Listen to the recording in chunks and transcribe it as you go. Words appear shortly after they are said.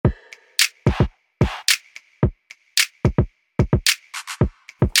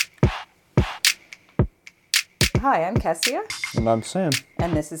Hi, I'm Kessia. And I'm Sam.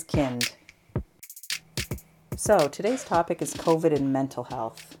 And this is Kind. So today's topic is COVID and mental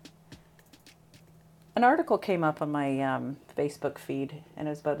health. An article came up on my Facebook feed, and it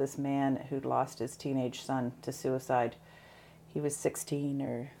was about this man who'd lost his teenage son to suicide. He was 16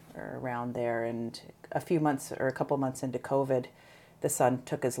 or around there, and a couple months into COVID, the son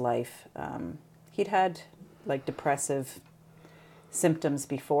took his life. He'd had like depressive symptoms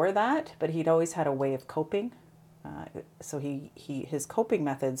before that, but he'd always had a way of coping. So his coping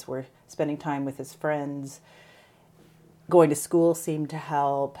methods were spending time with his friends, going to school seemed to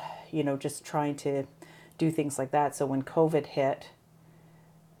help, just trying to do things like that. So when COVID hit,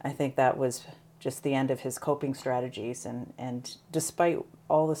 I think that was just the end of his coping strategies. And despite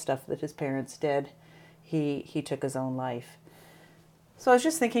all the stuff that his parents did, he took his own life. So I was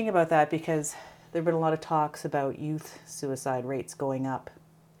just thinking about that because there have been a lot of talks about youth suicide rates going up.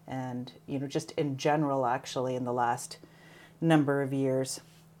 And, just in general, actually, in the last number of years.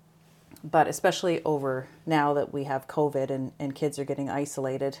 But especially over now that we have COVID and kids are getting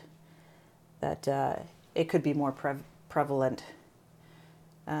isolated, that it could be more prevalent.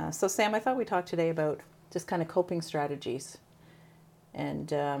 So, Sam, I thought we'd talk today about just kind of coping strategies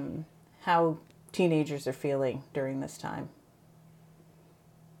and how teenagers are feeling during this time.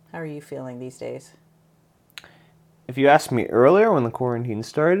 How are you feeling these days? If you asked me earlier when the quarantine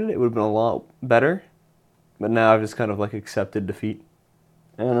started, it would have been a lot better. But now I've just kind of accepted defeat.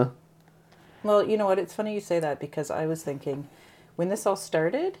 I don't know. Well, you know what? It's funny you say that because I was thinking when this all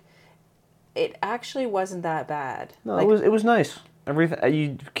started, it actually wasn't that bad. No, it was nice.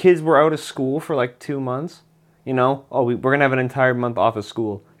 Kids were out of school for 2 months. We're gonna have an entire month off of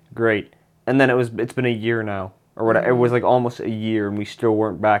school. Great. And then it's been a year now, or whatever. Mm-hmm. It was almost a year, and we still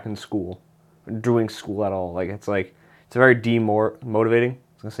weren't back in school, doing school at all. It's very demotivating. I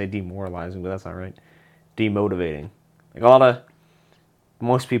was gonna say demoralizing, but that's not right. Demotivating.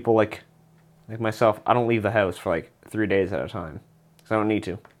 Most people like myself, I don't leave the house for 3 days at a time because I don't need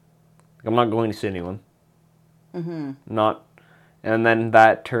to. I'm not going to see anyone. Mm-hmm. And then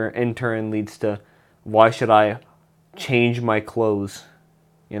that in turn leads to, why should I change my clothes?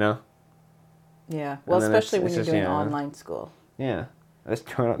 Yeah. Well, especially when you're doing online school. Yeah. I just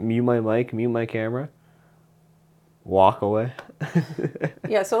mute my mic, mute my camera, walk away.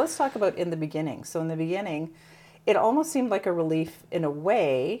 Yeah, so let's talk about in the beginning. So in the beginning, it almost seemed like a relief in a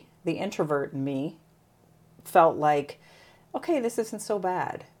way. The introvert in me felt like, okay, this isn't so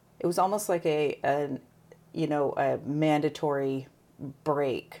bad. It was almost like a mandatory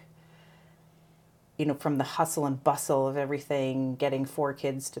break, from the hustle and bustle of everything, getting 4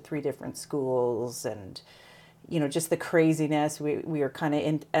 kids to 3 different schools and, just the craziness. We were kind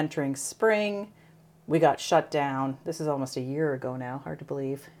of entering spring. We got shut down. This is almost a year ago now, hard to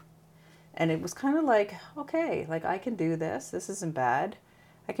believe. And it was kind of like, okay, I can do this. This isn't bad.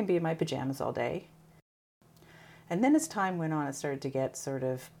 I can be in my pajamas all day. And then as time went on, it started to get sort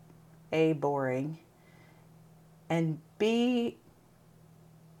of A, boring, and B,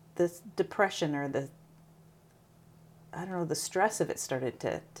 this depression or the stress of it started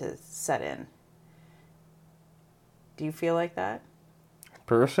to set in. Do you feel like that?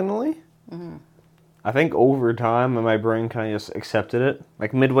 Personally? Mm-hmm. I think over time, my brain kind of just accepted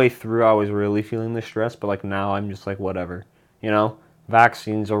it. Midway through, I was really feeling the stress, but now I'm just whatever.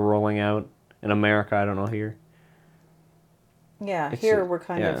 Vaccines are rolling out in America. I don't know here. Yeah, here we're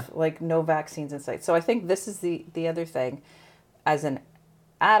kind of no vaccines in sight. So I think this is the other thing. As an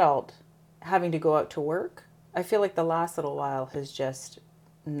adult, having to go out to work, I feel like the last little while has just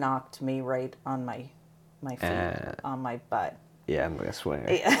knocked me right on my feet, on my butt. Yeah, I'm like a swinger.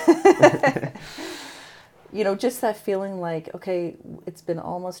 Just that feeling okay, it's been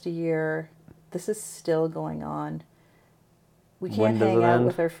almost a year. This is still going on. We can't hang out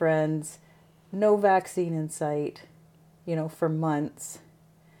with our friends. No vaccine in sight, for months.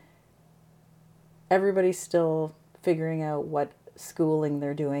 Everybody's still figuring out what schooling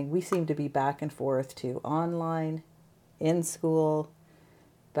they're doing. We seem to be back and forth to online, in school,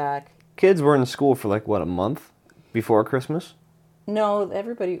 back. Kids were in school for a month before Christmas? No,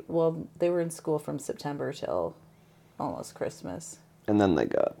 they were in school from September till almost Christmas. And then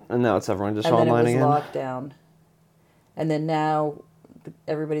and now it's everyone just online again? And then it was lockdown. And then now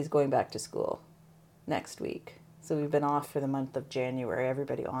everybody's going back to school next week. So we've been off for the month of January,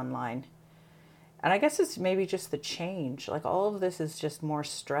 everybody online. And I guess it's maybe just the change. All of this is just more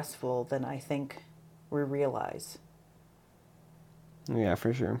stressful than I think we realize. Yeah,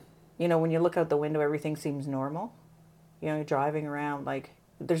 for sure. When you look out the window, everything seems normal. You're driving around,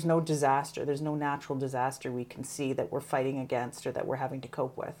 there's no disaster. There's no natural disaster we can see that we're fighting against or that we're having to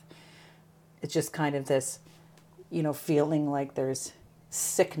cope with. It's just kind of this feeling like there's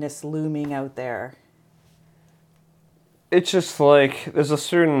sickness looming out there. It's just like, there's a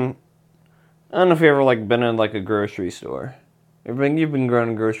certain, I don't know if you ever like been in like a grocery store. You've been going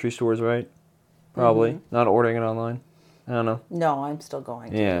to grocery stores, right? Probably. Not ordering it online. I don't know. No, I'm still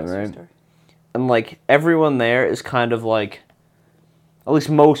going to the grocery store. And like everyone there is kind of like, at least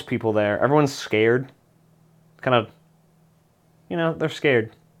most people there, everyone's scared. Kind of, they're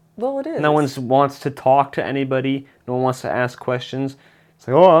scared. Well, it is. No one wants to talk to anybody. No one wants to ask questions. It's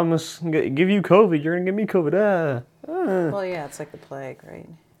like, oh, I'm going to give you COVID. You're going to give me COVID. Well, yeah, it's like the plague, right?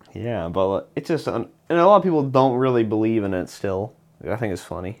 Yeah, but it's just, and a lot of people don't really believe in it still. I think it's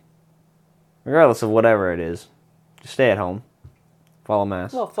funny. Regardless of whatever it is, just stay at home. Follow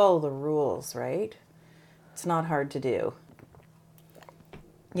masks. Well, follow the rules, right? It's not hard to do.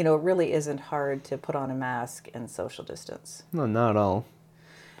 It really isn't hard to put on a mask and social distance. No, not at all.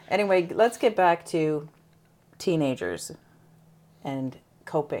 Anyway, let's get back to teenagers and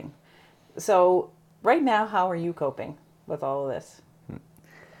coping. So, right now, how are you coping with all of this?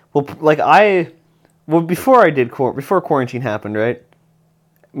 Well, before quarantine happened, right?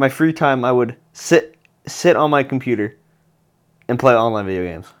 My free time, I would sit on my computer and play online video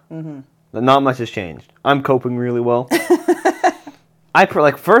games. Mm-hmm. Not much has changed. I'm coping really well.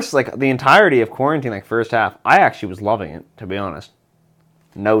 The entirety of quarantine, first half, I actually was loving it, to be honest.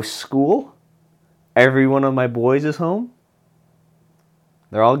 No school. Every one of my boys is home.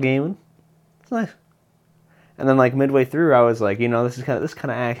 They're all gaming. It's nice. And then midway through, I was like, this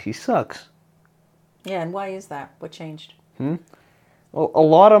kind of actually sucks. Yeah, and why is that? What changed? Well, a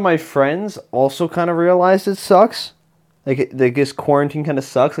lot of my friends also kind of realized it sucks. This quarantine kind of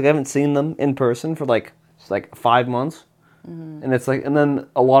sucks. I haven't seen them in person for 5 months. Mm-hmm. And and then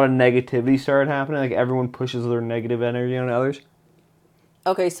a lot of negativity started happening. Everyone pushes their negative energy on others.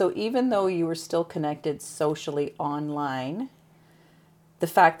 Okay, so even though you were still connected socially online, the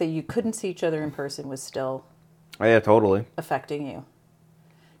fact that you couldn't see each other in person was still... Oh, yeah, totally. ...affecting you.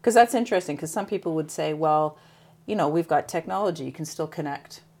 Because that's interesting, because some people would say, well, we've got technology, you can still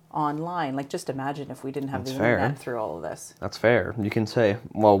connect online. Just imagine if we didn't have the internet through all of this. That's fair. You can say,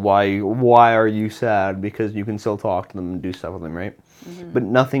 well, why are you sad? Because you can still talk to them and do stuff with them, right? Mm-hmm. But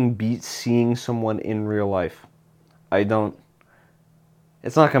nothing beats seeing someone in real life.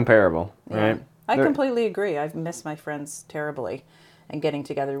 It's not comparable, right? I completely agree. I've missed my friends terribly and getting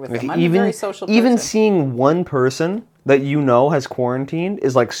together with them. I'm a very social person. Even seeing one person that has quarantined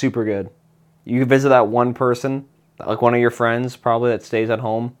is super good. You visit that one person, one of your friends probably that stays at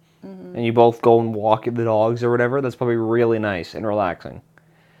home, mm-hmm. and you both go and walk the dogs or whatever. That's probably really nice and relaxing.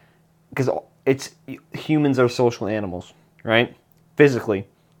 Because humans are social animals, right? Physically.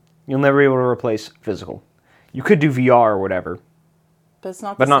 You'll never be able to replace physical. You could do VR or whatever. But it's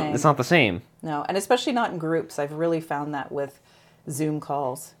not the same. It's not the same. No, and especially not in groups. I've really found that with Zoom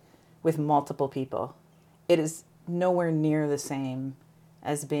calls with multiple people. It is nowhere near the same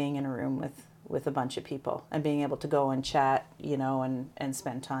as being in a room with a bunch of people and being able to go and chat, and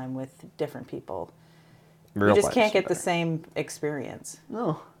spend time with different people. You just can't get the same experience.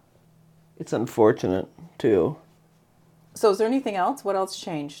 No. It's unfortunate, too. So is there anything else? What else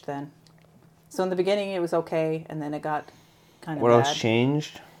changed then? So in the beginning it was okay, and then it got kind of What bad. else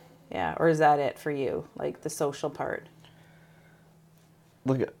changed? Yeah, or is that it for you? The social part?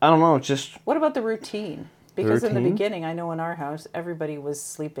 Look, I don't know, just... What about the routine? Because in the beginning, I know in our house, everybody was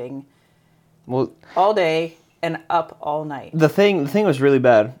sleeping all day and up all night. The thing was really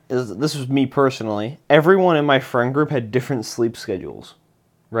bad, is this was me personally. Everyone in my friend group had different sleep schedules,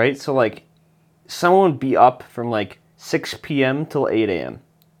 right? So, someone would be up from, 6 p.m. till 8 a.m.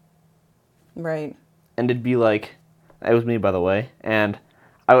 Right. And it'd be it was me, by the way, and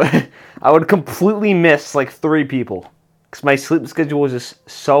I would completely miss, 3 people. Because my sleep schedule was just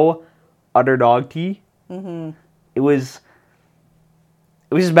so utter dog-tea. Mm-hmm. It was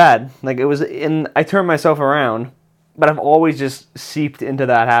just bad. I turned myself around, but I've always just seeped into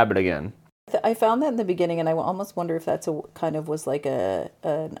that habit again. I found that in the beginning, and I almost wonder if that's was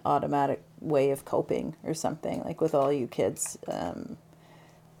an automatic way of coping or something, with all you kids, when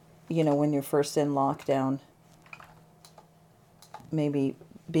you're first in lockdown, maybe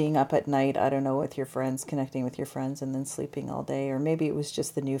being up at night, I don't know, with your friends, connecting with your friends, and then sleeping all day, or maybe it was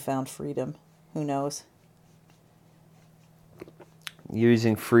just the newfound freedom. Who knows?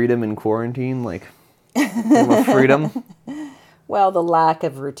 Using freedom in quarantine, freedom? Well, the lack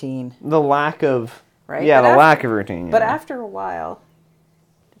of routine. The lack of... Right? Yeah, lack of routine. Yeah. But after a while...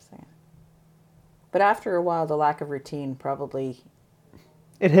 Just saying. But after a while, the lack of routine probably...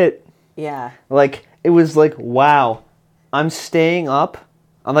 It hit. Yeah. It was wow, I'm staying up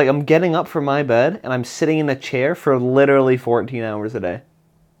I'm getting up from my bed and I'm sitting in a chair for literally 14 hours a day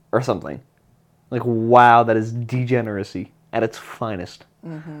or something. Like, wow, that is degeneracy at its finest.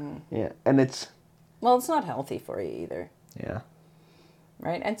 Mm-hmm. Yeah, and it's... Well, it's not healthy for you either. Yeah.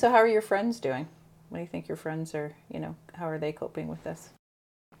 Right? And so how are your friends doing? What do you think your friends are, how are they coping with this?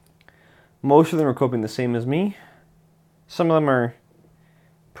 Most of them are coping the same as me. Some of them are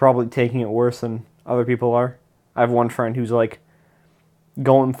probably taking it worse than other people are. I have one friend who's like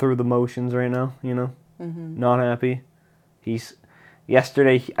going through the motions right now, not happy.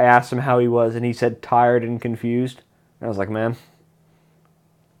 Yesterday I asked him how he was and he said tired and confused. And I was like, man,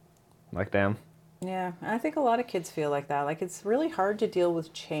 like, damn. Yeah, I think a lot of kids feel like that. Like, it's really hard to deal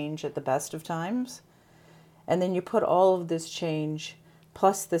with change at the best of times. And then you put all of this change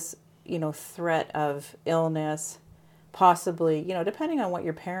plus this, threat of illness, possibly, depending on what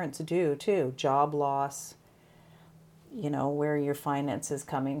your parents do too, job loss, where your finances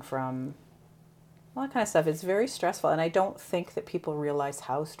coming from, all that kind of stuff. It's very stressful. And I don't think that people realize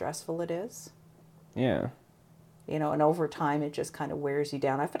how stressful it is. Yeah. And over time it just kind of wears you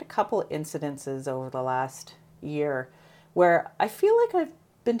down. I've had a couple of incidences over the last year where I feel like I've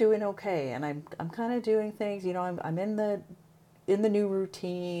been doing okay and I'm kind of doing things, I'm in the new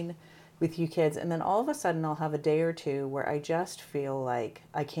routine with you kids, and then all of a sudden I'll have a day or two where I just feel like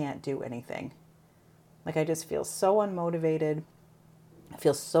I can't do anything. Like, I just feel so unmotivated. I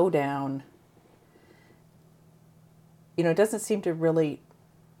feel so down. It doesn't seem to really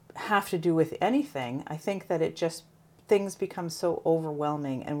have to do with anything. I think that things become so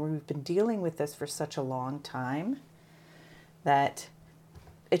overwhelming, and we've been dealing with this for such a long time that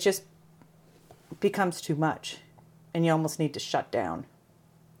it just becomes too much and you almost need to shut down.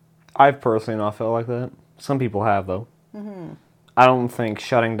 I've personally not felt like that. Some people have, though. Mm-hmm. I don't think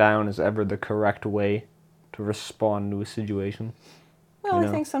shutting down is ever the correct way to respond to a situation. Well, I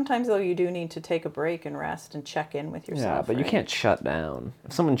think sometimes, though, you do need to take a break and rest and check in with yourself. Yeah, but you can't shut down.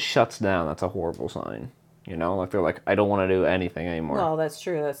 If someone shuts down, that's a horrible sign. Like, they're like, I don't want to do anything anymore. Well, that's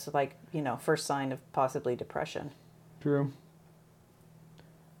true. That's like, first sign of possibly depression. True.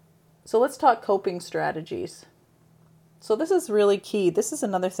 So let's talk coping strategies. So this is really key. This is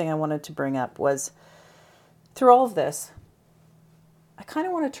another thing I wanted to bring up was through all of this, I kind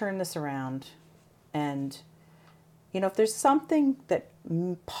of want to turn this around and, if there's something that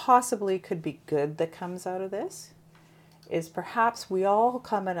possibly could be good that comes out of this, is perhaps we all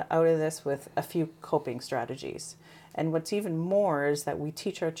come out of this with a few coping strategies. And what's even more is that we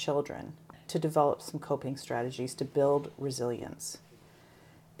teach our children to develop some coping strategies to build resilience.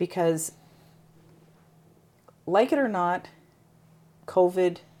 Because, like it or not,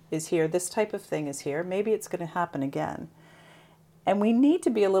 COVID is here. This type of thing is here. Maybe it's going to happen again. And we need to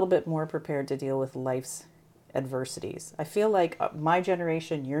be a little bit more prepared to deal with life's adversities. I feel like my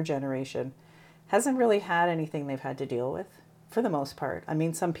generation, your generation, hasn't really had anything they've had to deal with for the most part. I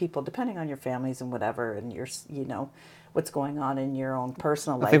mean, some people, depending on your families and whatever, and your, what's going on in your own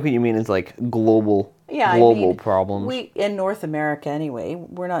personal life. I think what you mean is like global problems. We, in North America anyway,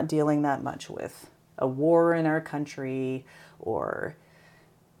 we're not dealing that much with a war in our country or,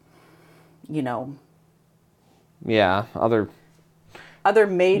 Yeah, other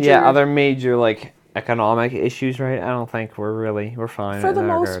major like economic issues, right? I don't think we're fine for the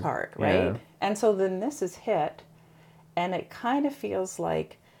most part, right? Yeah. And so then this is hit, and it kind of feels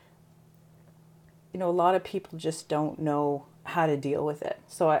like, a lot of people just don't know how to deal with it.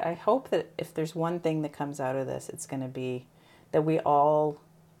 So I hope that if there's one thing that comes out of this, it's going to be that we all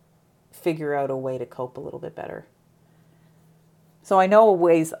figure out a way to cope a little bit better. So I know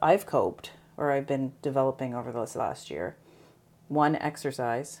ways I've coped, or I've been developing over this last year. One,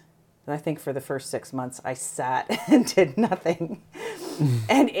 exercise. And I think for the first 6 months, I sat and did nothing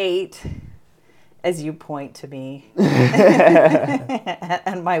and ate, as you point to me,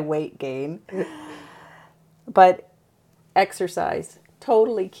 and my weight gain. But exercise,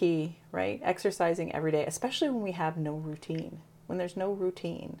 totally key, right? Exercising every day, especially when we have no routine, when there's no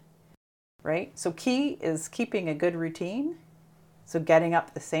routine, right? So key is keeping a good routine. So getting up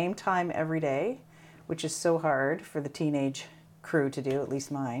at the same time every day, which is so hard for the teenage crew to do, at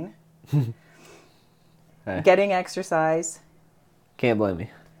least mine. Hey. Getting exercise. Can't blame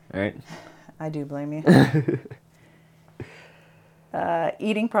me, all right? I do blame you.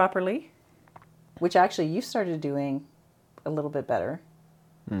 Eating properly, which actually you started doing a little bit better.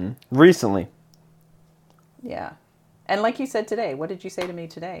 Recently. Yeah. And like you said today, what did you say to me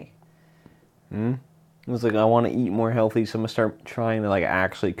today? It was like, I want to eat more healthy, so I'm going to start trying to like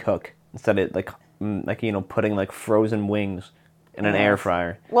actually cook instead of putting like frozen wings in an air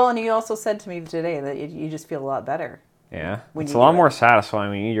fryer. Well, and you also said to me today that you just feel a lot better. Yeah. When It's you a lot do it. more satisfying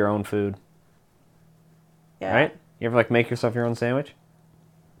when you eat your own food, Yeah. right? You ever like make yourself your own sandwich?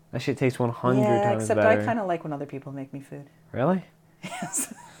 That shit tastes 100 Yeah, times except better. I kind of like when other people make me food. Really?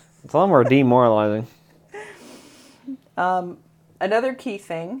 Yes. It's a lot more demoralizing. Another key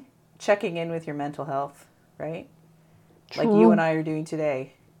thing, checking in with your mental health, right? Like True. you and I are doing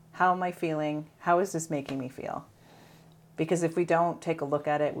today. How am I feeling? How is this making me feel? Because if we don't take a look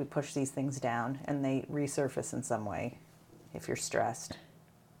at it, we push these things down and they resurface in some way if you're stressed.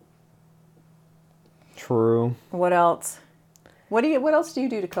 True. What else? What else do you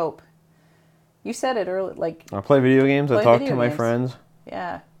do to cope? You said it earlier, like, I play video games. I Play talk video to my games. friends.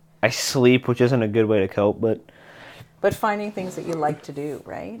 yeah. I sleep, which isn't a good way to cope, but But finding things that you like to do,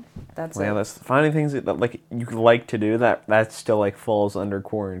 right? That's yeah, it. that's finding things that like you like to do that still like falls under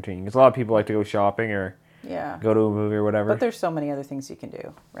quarantine. Because a lot of people like to go shopping or Yeah. go to a movie or whatever. But there's so many other things you can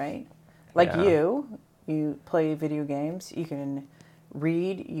do, right? Like Yeah. you play video games, you can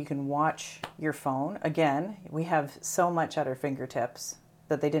read, you can watch your phone. Again, we have so much at our fingertips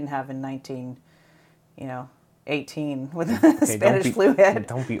that they didn't have in 18 when the Okay, Spanish flu hit.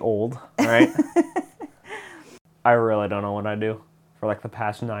 Don't be old, all right? I really don't know what I do for like the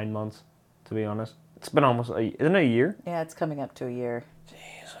past 9 months, to be honest. It's been isn't it a year? Yeah, it's coming up to a year.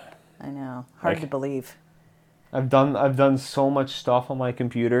 Jeez. I know. Hard Like- to believe. I've done so much stuff on my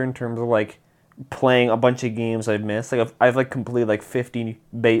computer in terms of like playing a bunch of games I've missed. Like I've like completed like 50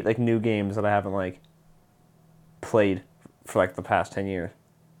 like new games that I haven't like played for like the past 10 years.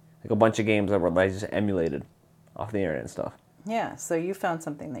 Like a bunch of games that were like just emulated off the internet and stuff. Yeah, so you found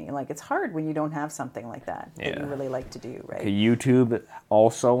something that you like. It's hard when you don't have something like that that you Yeah. really like to do, right? Okay, YouTube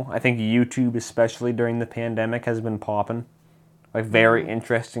also. I think YouTube, especially during the pandemic, has been popping. Like very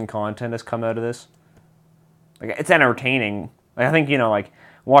interesting content has come out of this. Like it's entertaining. Like, I think like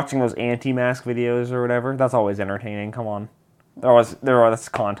watching those anti-mask videos or whatever. That's always entertaining. Come on, that's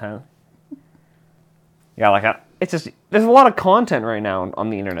content. Yeah, like it's just there's a lot of content right now on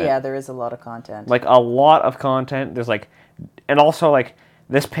the internet. Yeah, there is a lot of content. Like a lot of content. There's like, and also like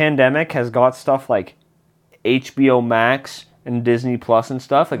this pandemic has got stuff like HBO Max and Disney Plus and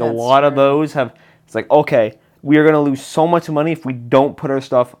stuff. Like That's a lot of true. those have. It's like, okay, we are gonna lose so much money if we don't put our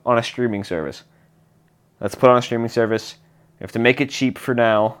stuff on a streaming service. Let's put it on a streaming service. We have to make it cheap for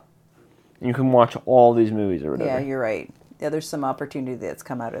now. And you can watch all these movies or whatever. Yeah, you're right. Yeah, there's some opportunity that's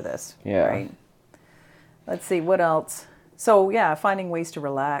come out of this. Yeah. Right. Let's see, what else? So, yeah, finding ways to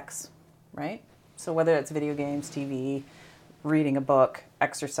relax, right? So whether it's video games, TV, reading a book,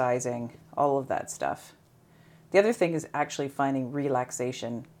 exercising, all of that stuff. The other thing is actually finding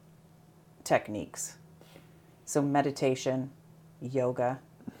relaxation techniques. So meditation, yoga,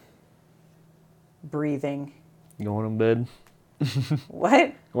 breathing. Going to bed.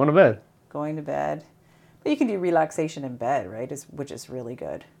 What? Going to bed. Going to bed. But you can do relaxation in bed, right? Which is really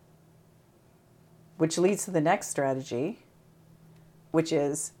good. Which leads to the next strategy, which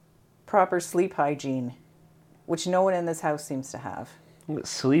is proper sleep hygiene, which no one in this house seems to have.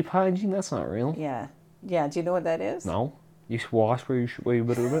 Sleep hygiene? That's not real. Yeah. Yeah, do you know what that is? No. You wash where you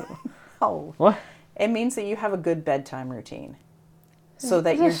better do it. Oh. What? It means that you have a good bedtime routine. So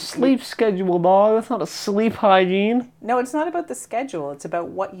that It's your a sleep schedule, dog. That's not a sleep hygiene. No, it's not about the schedule. It's about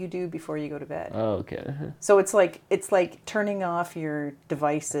what you do before you go to bed. Oh, okay. So it's like turning off your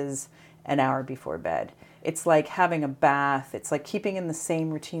devices an hour before bed. It's like having a bath. It's like keeping in the same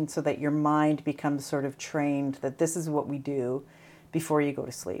routine so that your mind becomes sort of trained that this is what we do before you go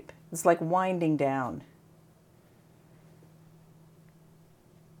to sleep. It's like winding down.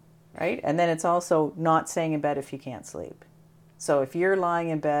 Right? And then it's also not staying in bed if you can't sleep. So if you're lying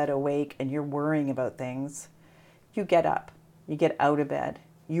in bed awake and you're worrying about things, you get up. You get out of bed.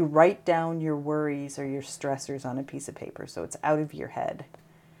 You write down your worries or your stressors on a piece of paper so it's out of your head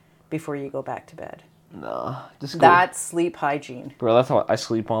before you go back to bed. No, just go. That's sleep hygiene. Bro, that's how I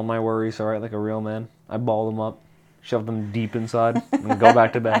sleep on my worries, alright, like a real man. I ball them up, shove them deep inside, and go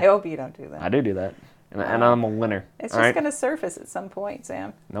back to I bed. hope you don't do that. I do that. And I'm a winner. It's alright? just going to surface at some point,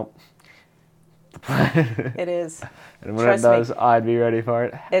 Sam. Nope. It is. And when Trust it me. does, I'd be ready for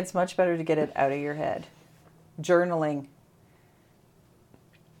it. It's much better to get it out of your head. Journaling.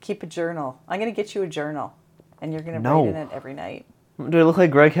 Keep a journal. I'm going to get you a journal, and you're going to No. write in it every night. Do I look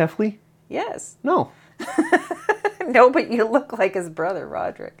like Greg Heffley? Yes. No. No, but you look like his brother,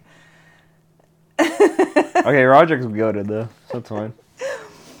 Roderick. Okay, Roderick's goated though, so that's fine.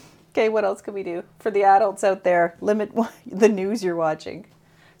 Okay, what else can we do? For the adults out there, limit the news you're watching.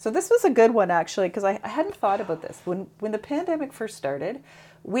 So this was a good one, actually, because I hadn't thought about this. When the pandemic first started,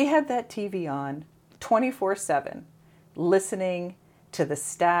 we had that TV on 24/7, listening to the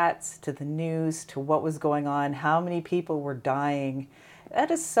stats, to the news, to what was going on, how many people were dying.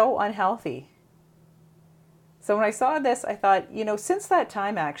 That is so unhealthy. So when I saw this, I thought, since that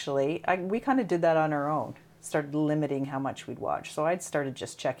time, actually, we kind of did that on our own. Started limiting how much we'd watch. So I'd started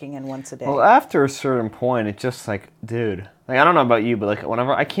just checking in once a day. Well, after a certain point, it's just like, dude, like, I don't know about you, but like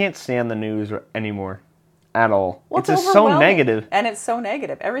whenever I can't stand the news anymore at all. Well, it's just so negative. And it's so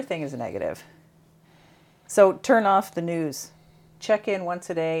negative. Everything is negative. So turn off the news. Check in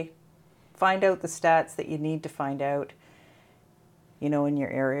once a day. Find out the stats that you need to find out, in your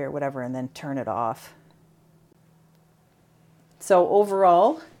area or whatever, and then turn it off. So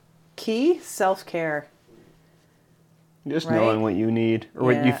overall, key, self-care. Just knowing what you need or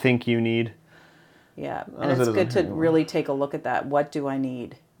what you think you need. Yeah, and it's good to really take a look at that. What do I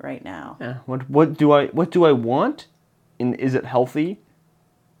need right now? Yeah. What do I want? And is it healthy?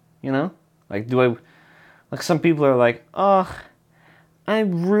 Like like some people are like, "Oh, I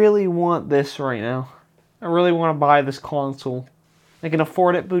really want this right now. I really want to buy this console. I can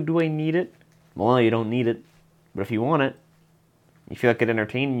afford it, but do I need it?" Well, you don't need it. But if you want it, you feel like it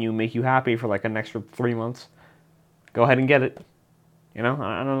entertaining you, make you happy for like an extra 3 months, go ahead and get it. I don't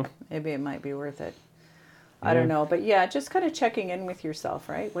know. Maybe it might be worth it. I don't know. But yeah, just kind of checking in with yourself,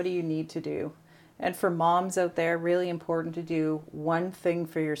 right? What do you need to do? And for moms out there, really important to do one thing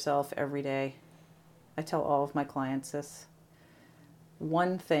for yourself every day. I tell all of my clients this.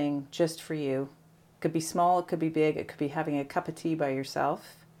 One thing just for you. It could be small, it could be big. It could be having a cup of tea by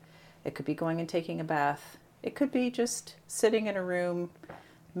yourself. It could be going and taking a bath. It could be just sitting in a room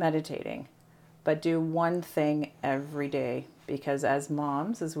meditating. But do one thing every day, because as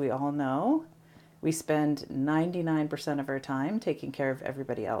moms, as we all know, we spend 99% of our time taking care of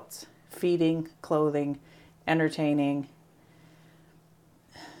everybody else. Feeding, clothing, entertaining,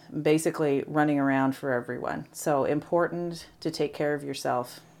 basically running around for everyone. So important to take care of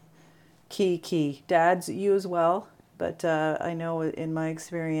yourself. Key. Dads, you as well. But I know in my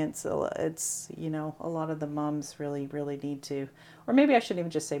experience, it's, a lot of the moms really, really need to, or maybe I shouldn't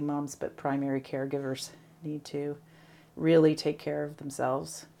even just say moms, but primary caregivers need to really take care of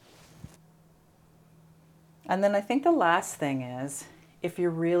themselves. And then I think the last thing is, if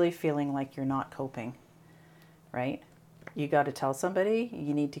you're really feeling like you're not coping, right? You got to tell somebody,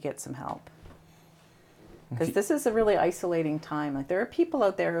 you need to get some help. Because this is a really isolating time. Like, there are people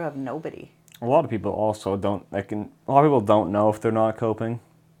out there who have nobody. A lot of people also don't. A lot of people don't know if they're not coping.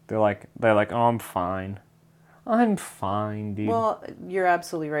 They're like, "Oh, I'm fine. I'm fine, dude." Well, you're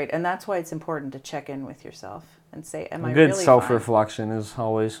absolutely right, and that's why it's important to check in with yourself and say, "Am I really fine?" Good self-reflection is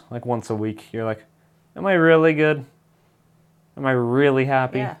always like once a week. You're like, "Am I really good? Am I really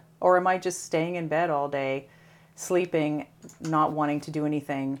happy?" Yeah. Or am I just staying in bed all day, sleeping, not wanting to do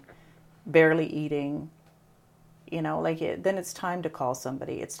anything, barely eating? Then it's time to call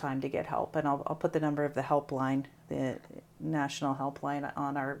somebody. It's time to get help. And I'll put the number of the helpline, the national helpline,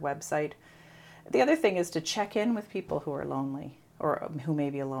 on our website. The other thing is to check in with people who are lonely or who may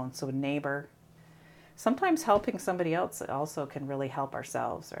be alone. So a neighbor. Sometimes helping somebody else also can really help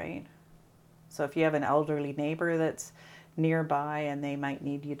ourselves, right? So if you have an elderly neighbor that's nearby and they might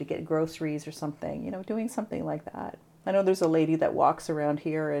need you to get groceries or something, doing something like that. I know there's a lady that walks around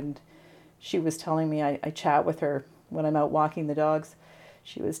here, and she was telling me, I chat with her when I'm out walking the dogs.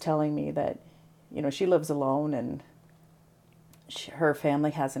 She was telling me that, she lives alone, and her family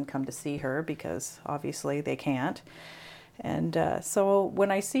hasn't come to see her because obviously they can't. And so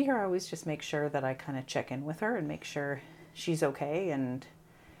when I see her, I always just make sure that I kind of check in with her and make sure she's okay. And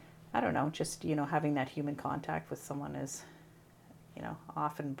I don't know, just, having that human contact with someone is,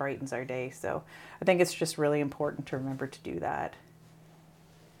 often brightens our day. So I think it's just really important to remember to do that.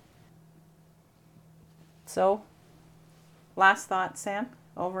 So, last thought, Sam,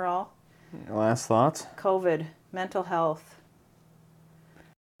 overall? Last thoughts? COVID, mental health.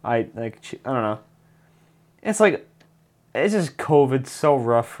 I don't know. It's just COVID's so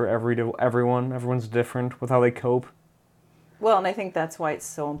rough for everyone. Everyone's different with how they cope. Well, and I think that's why it's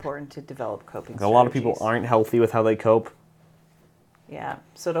so important to develop coping strategies. A lot of people aren't healthy with how they cope. Yeah,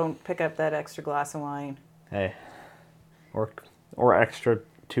 so don't pick up that extra glass of wine. Hey, or extra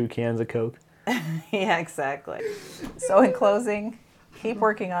 2 cans of Coke. Yeah, exactly. So in closing, keep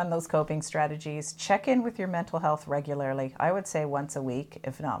working on those coping strategies. Check in with your mental health regularly. I would say once a week,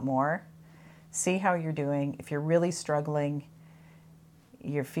 if not more. See how you're doing. If you're really struggling,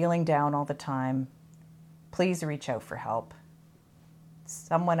 you're feeling down all the time, please reach out for help.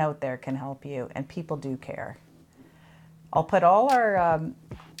 Someone out there can help you, and people do care. I'll put all our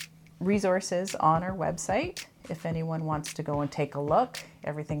resources on our website if anyone wants to go and take a look.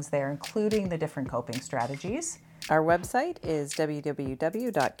 Everything's there, including the different coping strategies. Our website is www.kind.ca.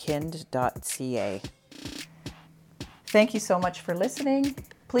 Thank you so much for listening.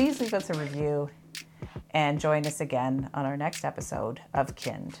 Please leave us a review and join us again on our next episode of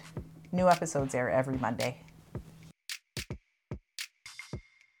Kind. New episodes air every Monday.